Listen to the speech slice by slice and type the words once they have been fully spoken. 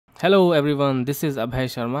Hello everyone, this is Abhay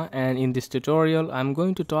Sharma, and in this tutorial I'm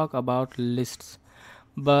going to talk about lists.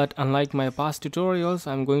 But unlike my past tutorials,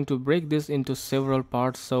 I'm going to break this into several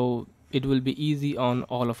parts so it will be easy on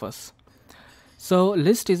all of us. So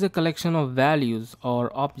list is a collection of values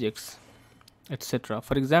or objects, etc.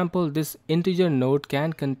 For example, this integer node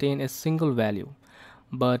can contain a single value,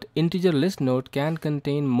 but integer list node can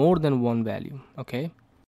contain more than one value, okay?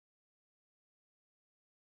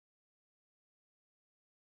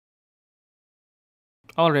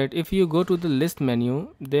 Alright, if you go to the list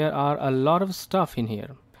menu, there are a lot of stuff in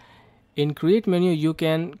here. In create menu, you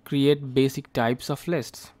can create basic types of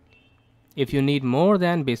lists. If you need more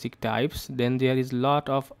than basic types, then there is lot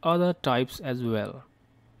of other types as well.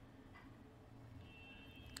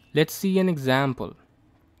 Let's see an example.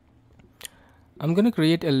 I'm going to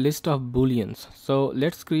create a list of booleans. So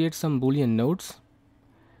let's create some boolean nodes.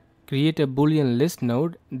 Create a boolean list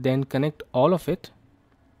node, then connect all of it.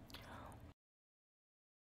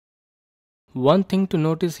 One thing to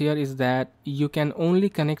notice here is that you can only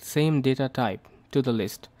connect same data type to the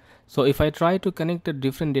list. So if I try to connect a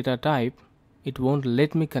different data type, it won't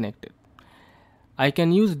let me connect it. I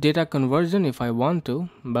can use data conversion if I want to,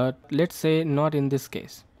 but let's say not in this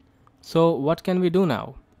case. So what can we do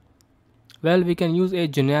now? Well, we can use a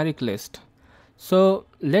generic list. So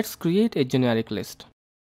let's create a generic list.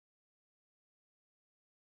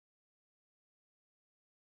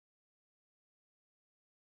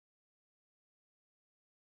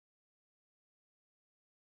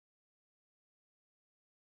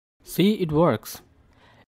 See, it works.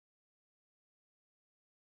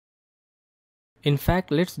 In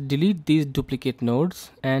fact, let's delete these duplicate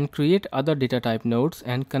nodes and create other data type nodes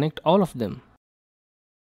and connect all of them.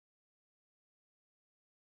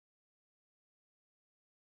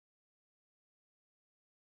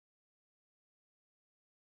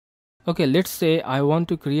 Okay, let's say I want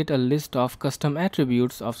to create a list of custom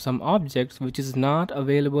attributes of some objects which is not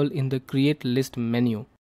available in the create list menu.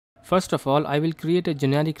 First of all, I will create a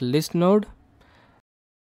generic list node.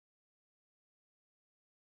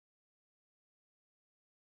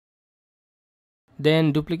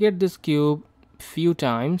 Then duplicate this cube few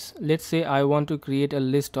times. Let's say I want to create a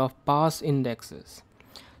list of pass indexes.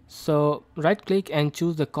 So right click and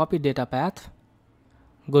choose the copy data path.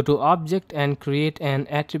 Go to object and create an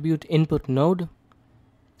attribute input node.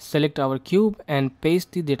 Select our cube and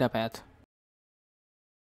paste the data path.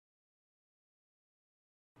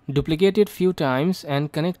 Duplicate it few times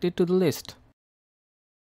and connect it to the list.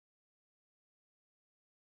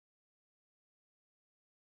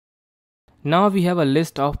 Now we have a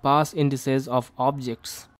list of pass indices of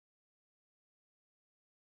objects.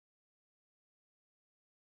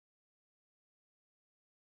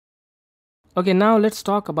 Okay, now let's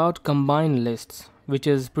talk about combined lists, which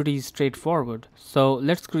is pretty straightforward. So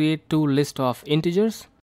let's create two lists of integers.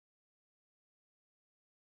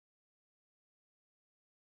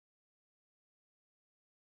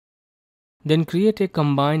 Then create a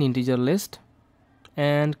combined integer list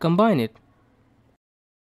and combine it.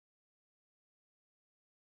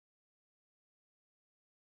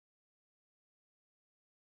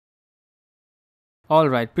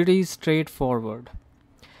 Alright, pretty straightforward.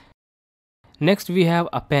 Next we have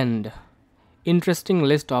append. Interesting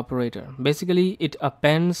list operator. Basically it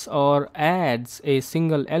appends or adds a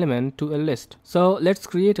single element to a list. So let's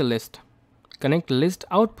create a list. Connect list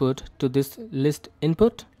output to this list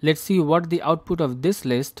input. Let's see what the output of this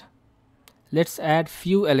list. Let's add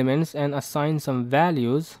few elements and assign some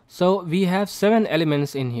values. So we have 7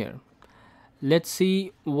 elements in here. Let's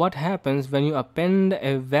see what happens when you append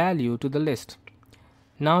a value to the list.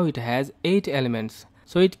 Now it has 8 elements.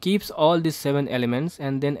 So it keeps all these 7 elements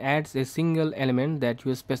and then adds a single element that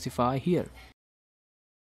you specify here.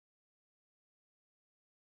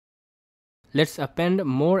 Let's append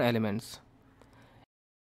more elements.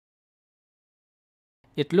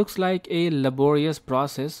 It looks like a laborious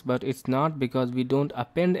process, but it's not because we don't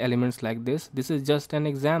append elements like this. This is just an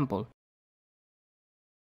example.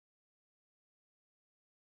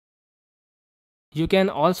 You can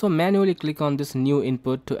also manually click on this new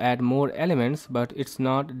input to add more elements, but it's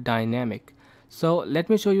not dynamic. So let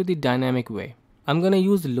me show you the dynamic way. I'm gonna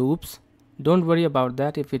use loops. Don't worry about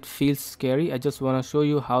that if it feels scary. I just want to show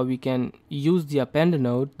you how we can use the append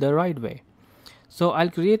node the right way. So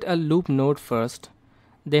I'll create a loop node first,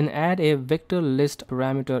 then add a vector list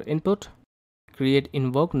parameter input, create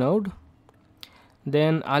invoke node,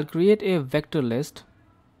 then I'll create a vector list.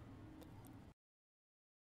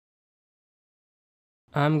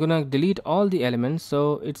 I'm gonna delete all the elements,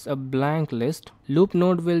 so it's a blank list. Loop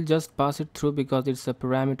node will just pass it through because it's a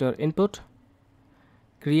parameter input.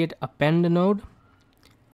 Create append node.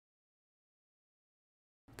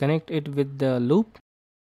 connect it with the loop.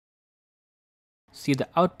 See the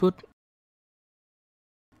output.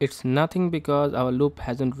 It's nothing because our loop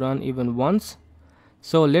hasn't run even once.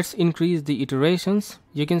 So let's increase the iterations.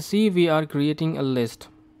 You can see we are creating a list.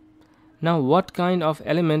 Now what kind of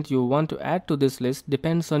element you want to add to this list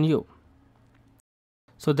depends on you.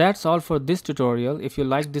 So that's all for this tutorial. If you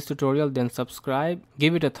like this tutorial, then subscribe,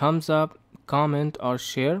 give it a thumbs up, comment or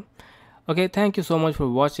share. Okay, thank you so much for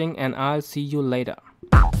watching, and I'll see you later.